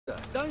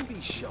Don't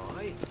be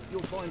shy.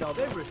 You'll find I've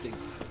everything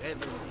you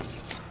ever need.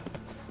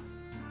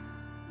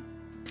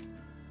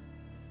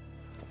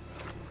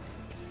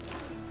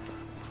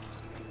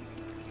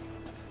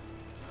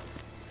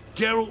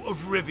 Geralt of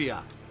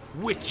Rivia,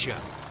 Witcher.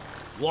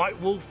 White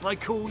Wolf, they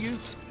call you?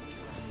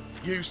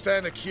 You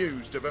stand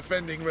accused of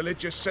offending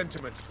religious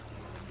sentiment.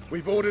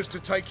 We've orders to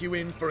take you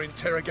in for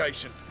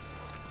interrogation.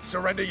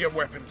 Surrender your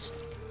weapons.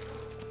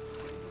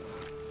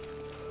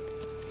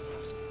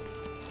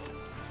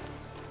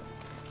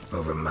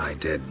 Over my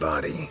dead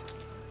body.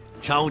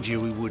 Told you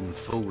we wouldn't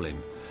fool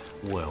him.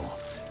 Well,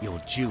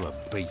 you're due a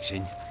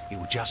beating. It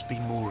will just be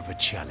more of a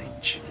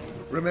challenge.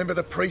 Remember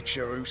the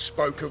preacher who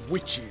spoke of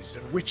witches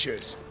and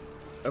witchers?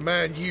 A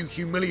man you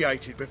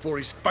humiliated before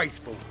his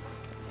faithful.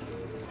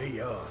 He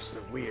asked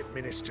that we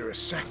administer a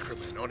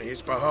sacrament on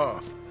his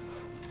behalf.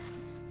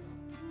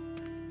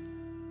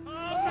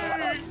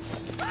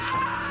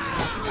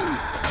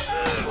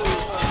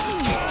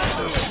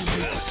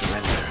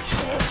 Surrender.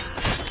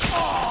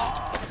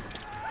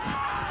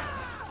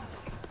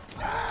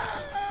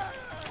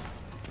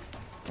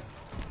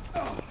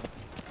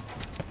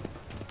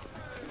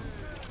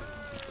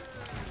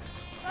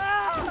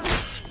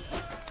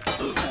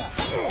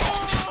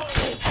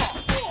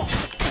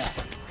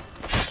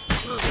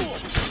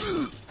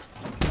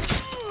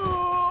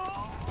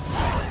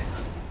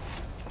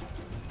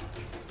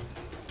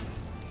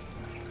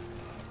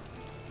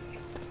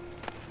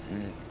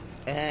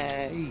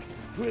 Hey,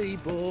 pretty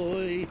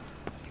boy.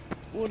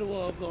 What do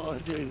I gotta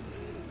do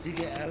to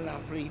get a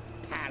lovely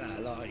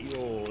pallor like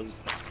yours?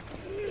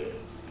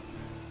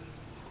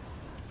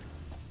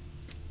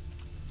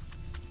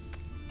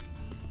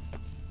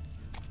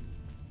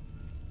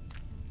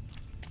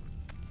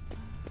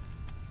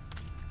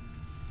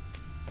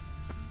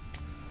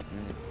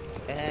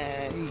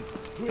 Hey,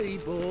 pretty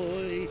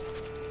boy.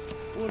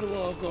 What do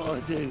I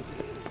gotta do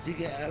to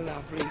get a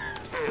lovely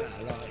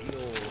pallor like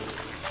yours?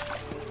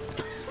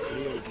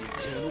 Here's the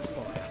eternal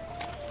fire.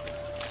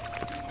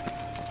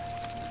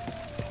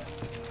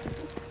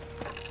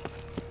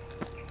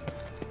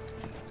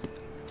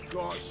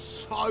 Got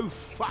so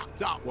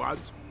fucked up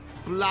once,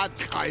 blood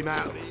came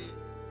out of it.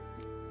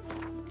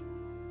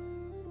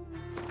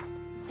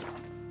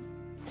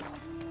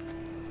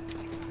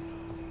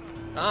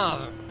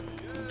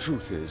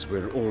 Truth is,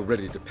 we're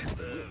already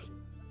dependent.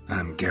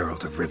 I'm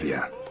Geralt of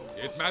Rivia.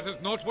 It matters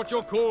not what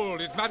you're called,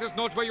 it matters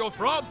not where you're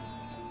from.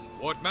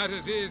 What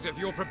matters is if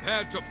you're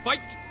prepared to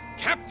fight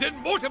Captain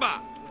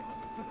Mortimer!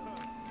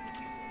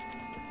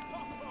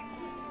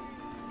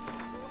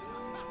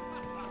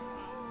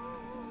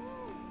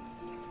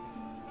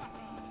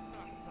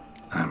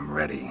 I'm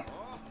ready.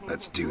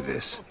 Let's do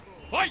this.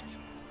 Fight!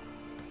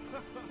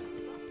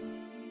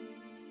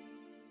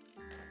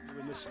 You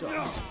in the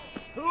stocks.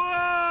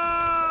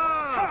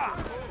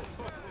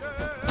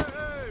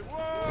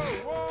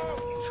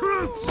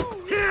 Troops,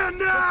 here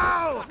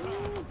now!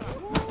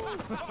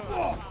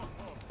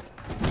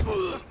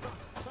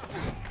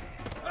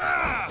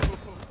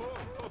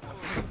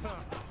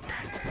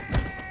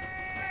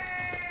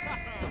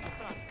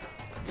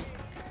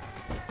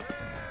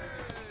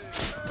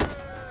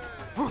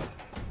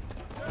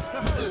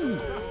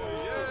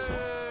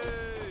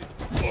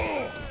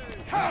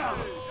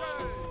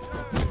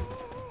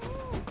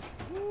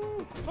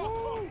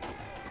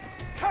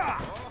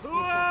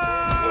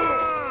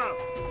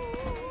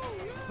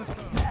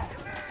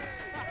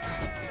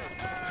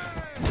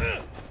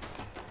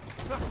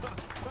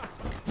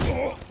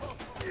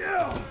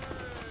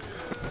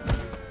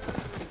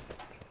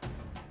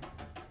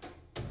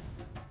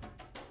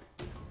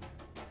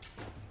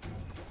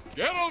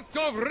 Geralt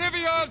of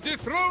Rivia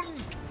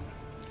dethrones...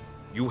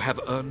 You have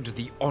earned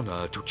the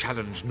honor to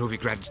challenge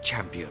Novigrad's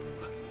champion,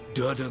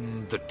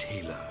 Durden the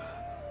Tailor.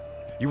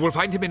 You will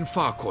find him in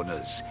far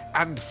corners,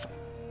 and...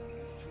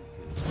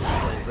 We're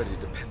already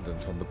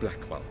dependent on the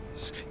Black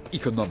Ones,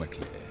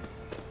 economically.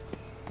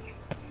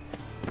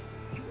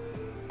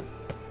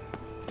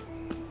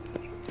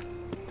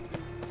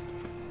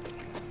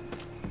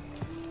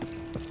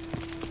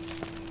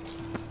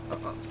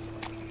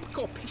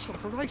 Got a piece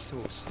like a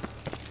racehorse.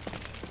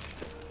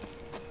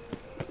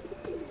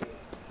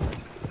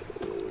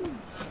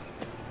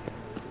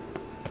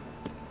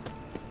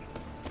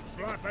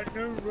 Slap at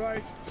noon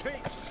rise,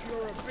 takes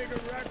you're a bigger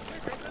rat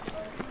picker than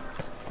me.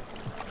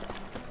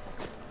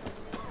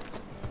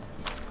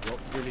 What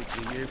village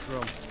are you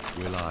from?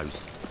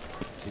 Willows.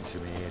 It's into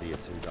my area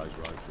 2 days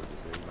road for the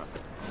Zima.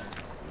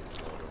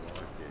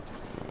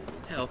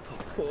 Help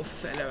a poor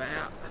fellow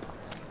out.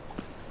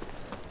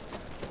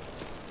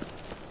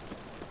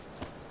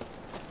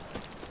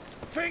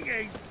 Think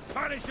he's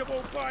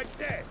punishable by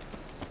death.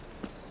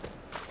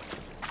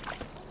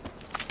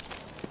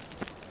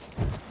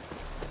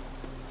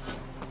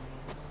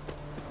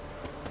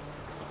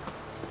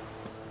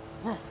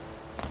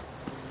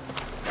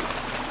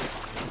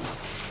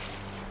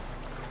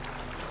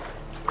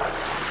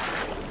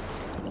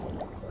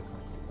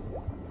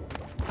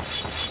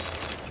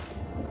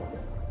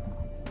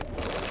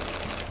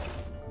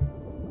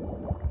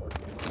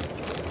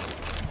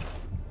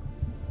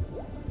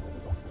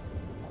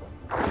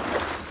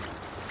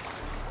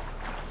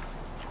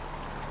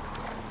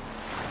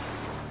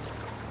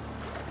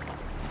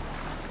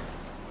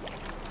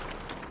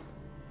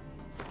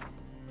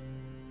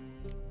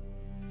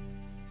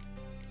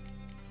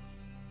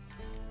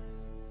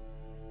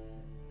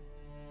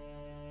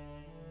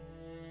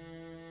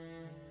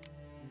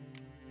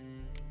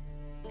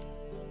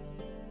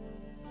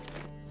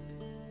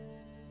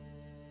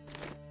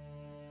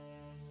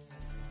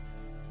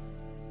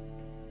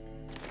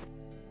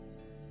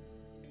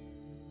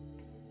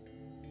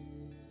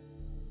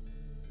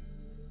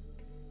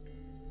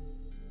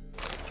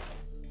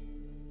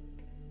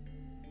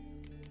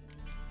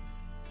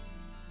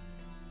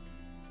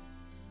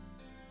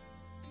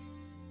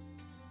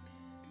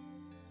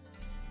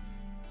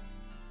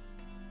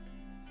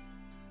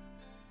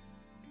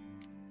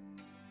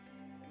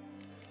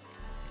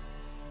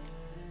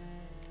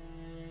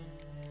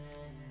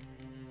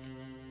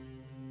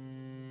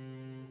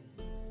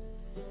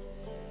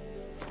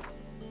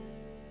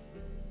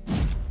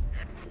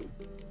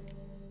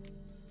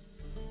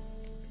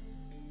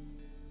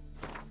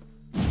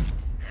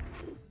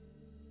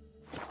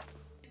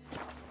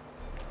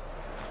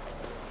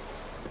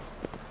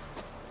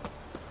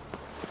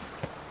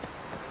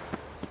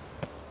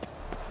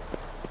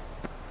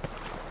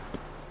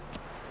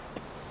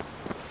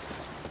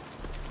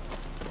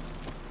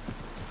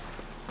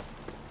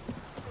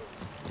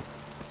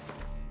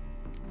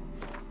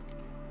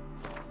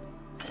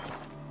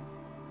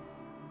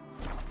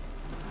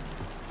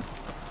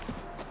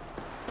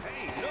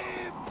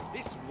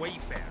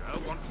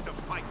 wayfarer wants to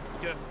fight.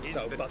 Is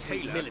So, the but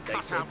we tailor militate,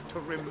 cut sir. out to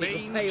We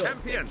remain can pay off,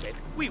 champion? that's it.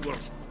 We will.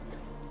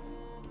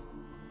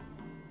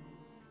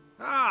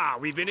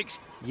 We've been.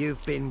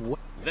 You've been.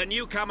 The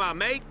newcomer,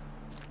 mate.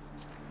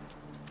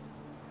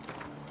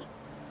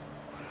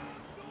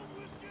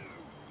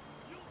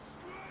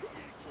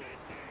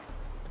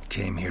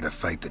 Came here to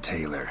fight the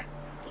tailor.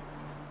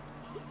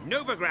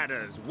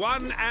 Novigraders,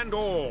 one and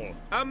all.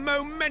 A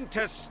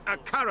momentous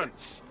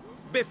occurrence.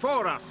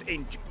 Before us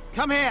in...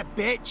 Come here,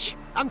 bitch!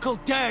 Uncle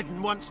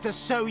Durden wants to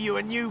sew you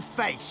a new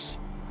face.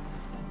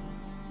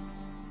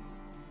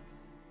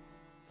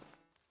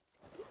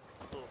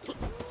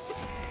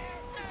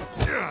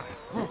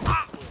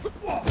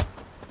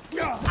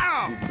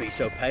 You'd be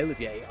so pale if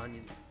you ate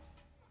onions.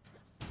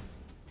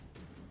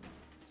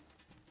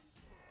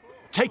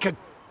 Take a...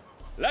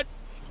 Let...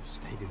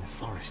 Stayed in the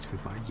forest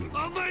with my unit.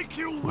 I'll make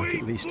you Might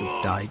weep, at least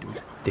have died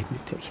with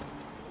dignity.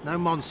 No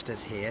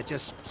monsters here,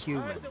 just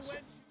humans.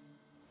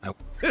 Oh.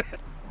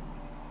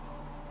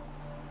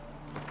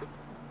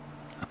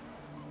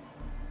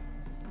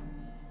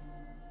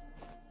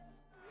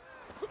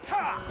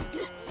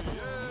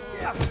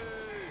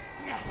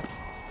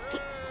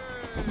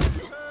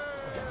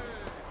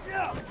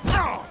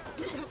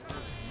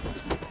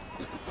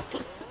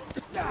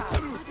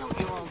 Why don't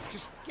you all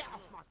just get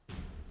off my...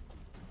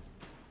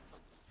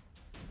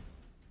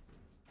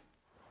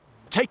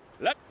 Take...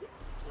 Let...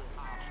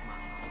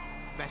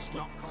 Best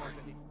not cause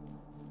any...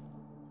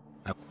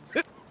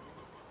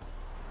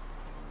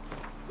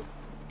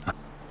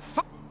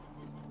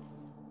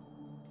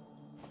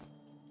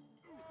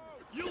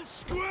 You'll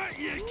squirt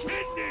your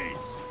kidneys!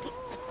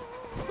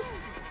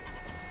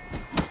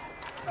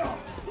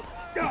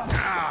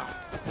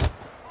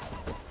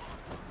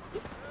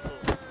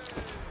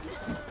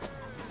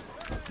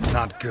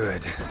 Not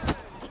good.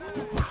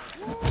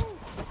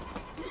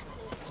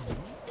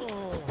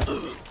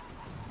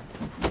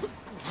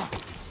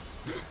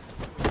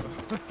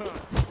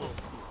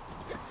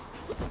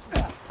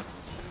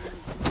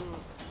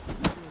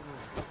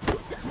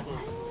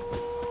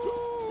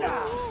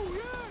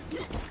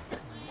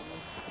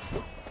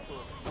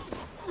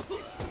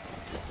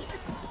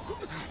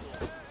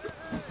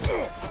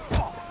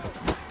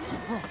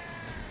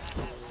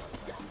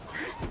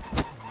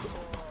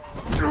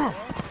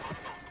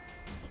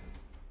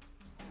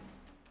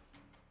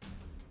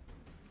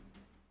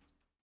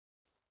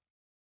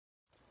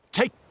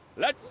 Take...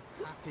 Let...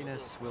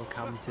 Happiness will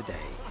come today.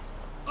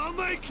 I'll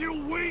make you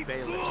weep,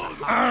 Bailiff's a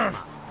blood! harsh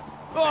man.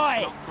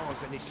 Oi! Not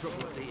cause any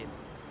trouble at the inn.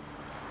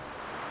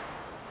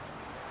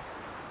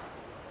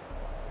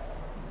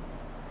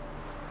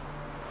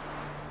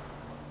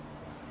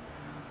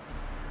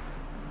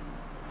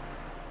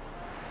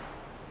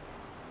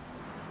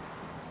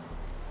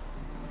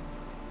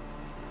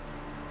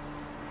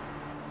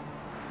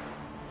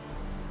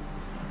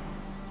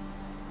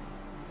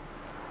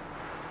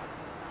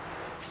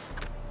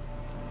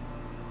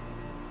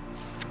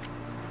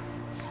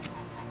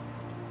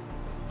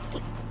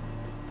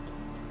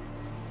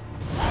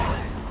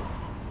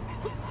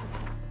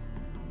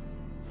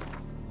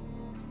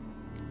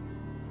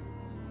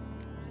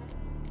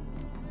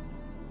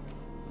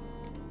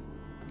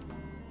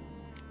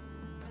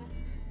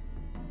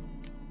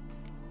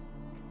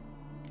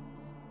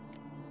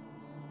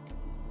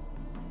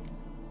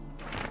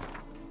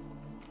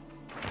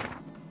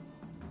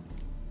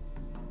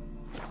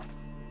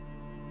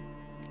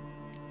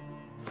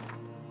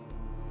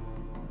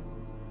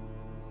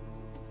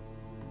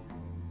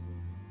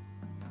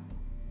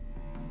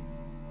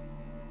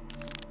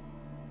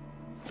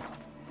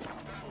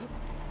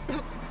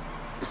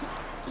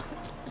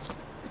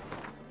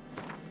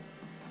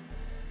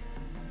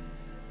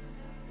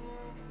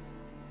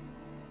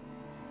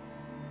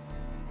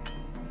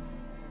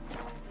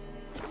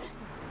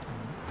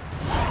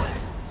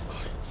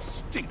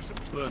 Stinks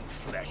of burnt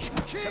flesh.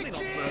 Can they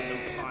not burn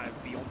those fires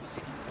beyond the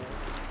city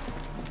walls?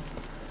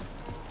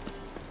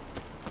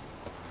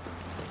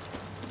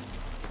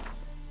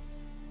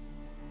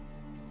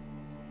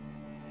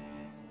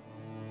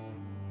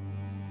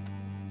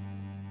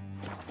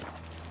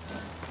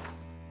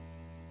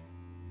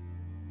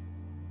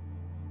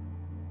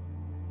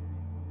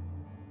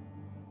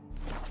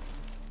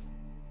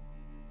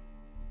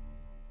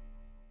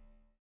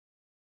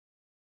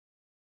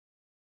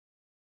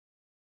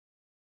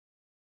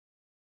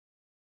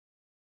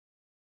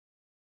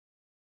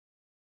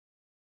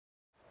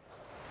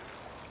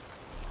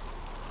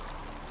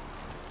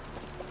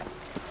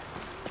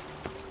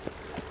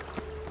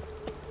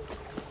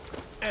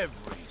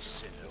 Every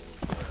sinner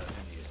will burn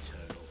in the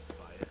eternal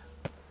fire.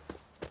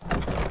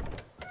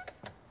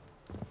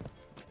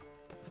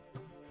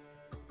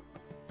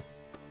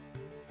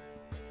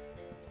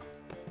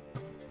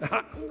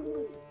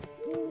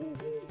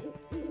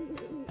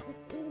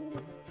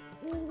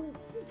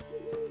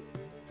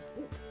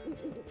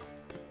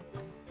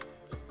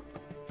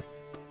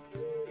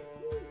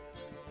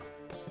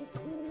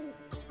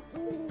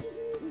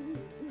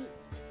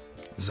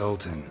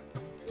 Zoltan,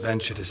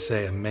 Venture to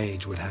say a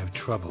mage would have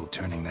trouble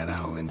turning that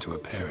owl into a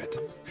parrot.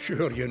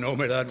 Sure you know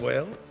me that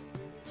well?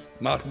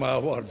 Mark my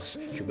words,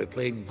 she'll be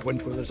playing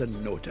Gwent with us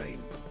in no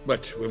time.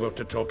 But we were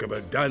to talk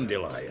about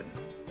Dandelion.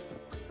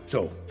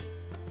 So,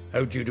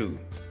 how'd you do?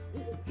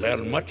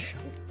 Learn much?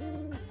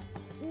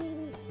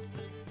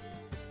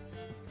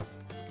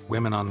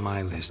 Women on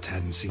my list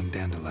hadn't seen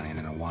Dandelion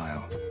in a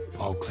while.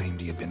 All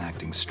claimed he had been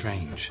acting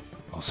strange.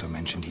 Also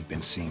mentioned he'd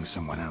been seeing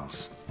someone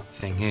else.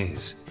 Thing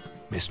is,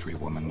 Mystery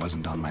Woman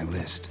wasn't on my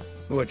list.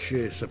 What's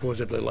she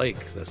supposedly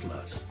like, this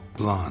lass?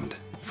 Blonde,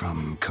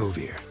 from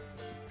Kovir.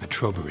 A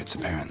Troberitz,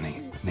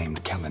 apparently,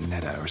 named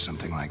Kalanetta or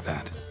something like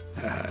that.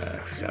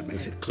 That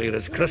makes it clear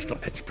as crystal.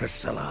 It's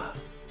Priscilla.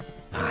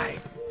 Aye.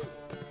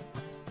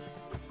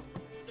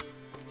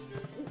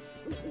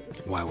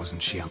 Why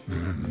wasn't she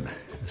on?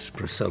 This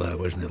Priscilla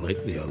wasn't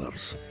like the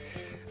others.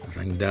 I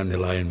think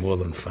Dandelion more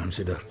than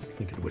fancied her. I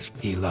think it was...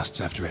 He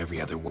lusts after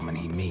every other woman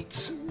he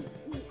meets.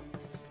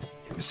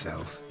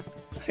 Himself.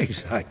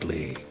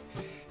 Exactly.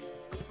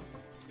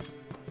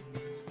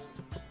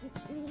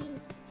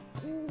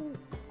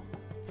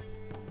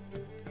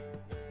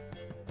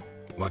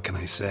 What can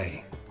I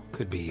say?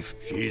 Could be...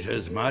 She's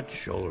his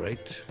match, all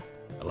right.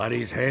 A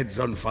laddie's head's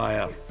on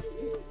fire.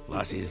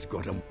 Lassie's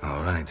got him.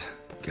 All right.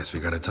 Guess we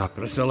gotta talk.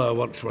 Priscilla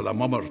works with a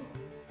mummer.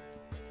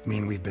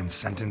 Mean we've been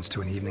sentenced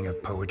to an evening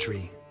of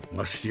poetry?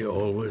 Must you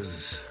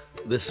always?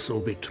 This'll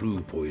be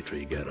true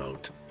poetry,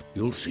 Geralt.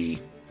 You'll see.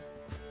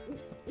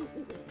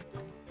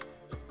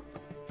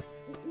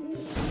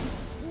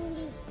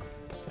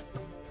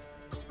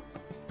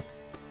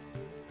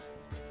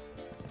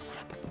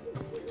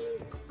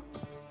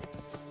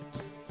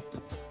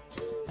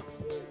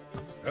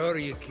 How are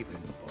you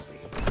keeping,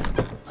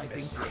 Bobby? I've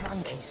been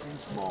cranky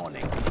since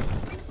morning.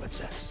 What's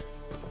this?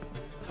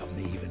 Haven't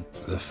even...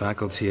 The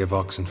faculty of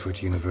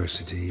Oxenford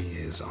University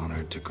is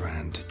honored to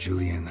grant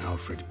Julian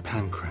Alfred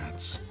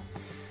Pancratz,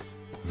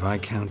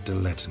 Viscount de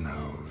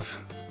Letonov,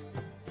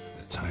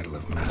 the title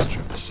of Master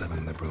of the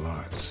Seven Liberal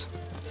Arts.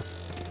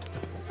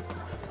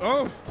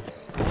 Oh!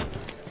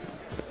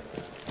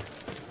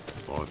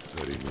 I've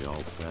buried my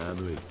whole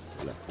family.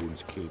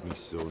 Blackbones killed me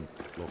son,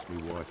 lost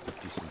me wife to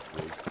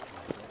dysentery.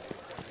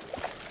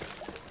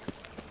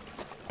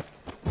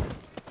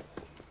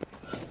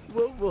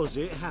 What was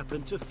it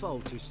happened to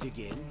Foltest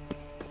again?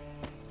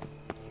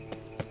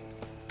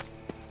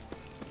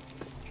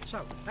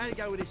 So, how'd it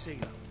go with this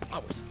signal? I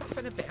was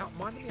faffing about,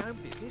 minding my own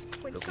business.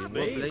 When Look at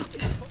suddenly... me.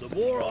 The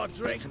more I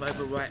drink, Some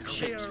overripe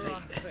chips, clearer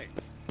I think.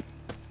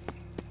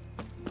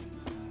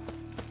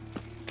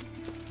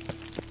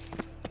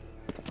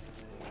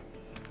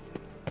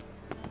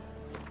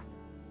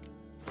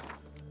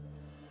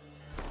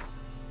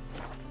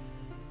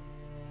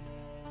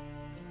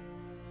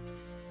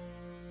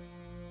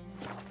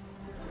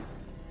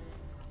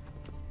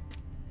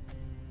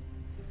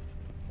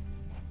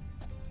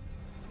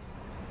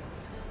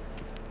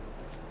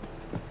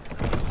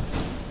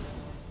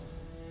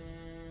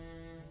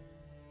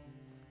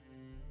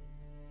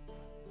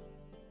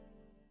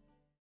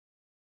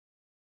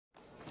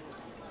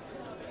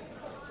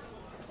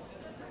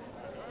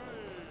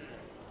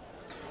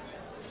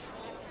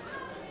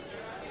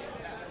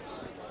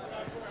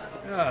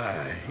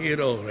 Here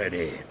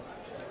already.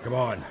 Come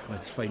on,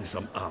 let's find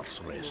some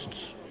arse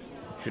rests.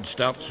 Should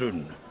start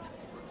soon.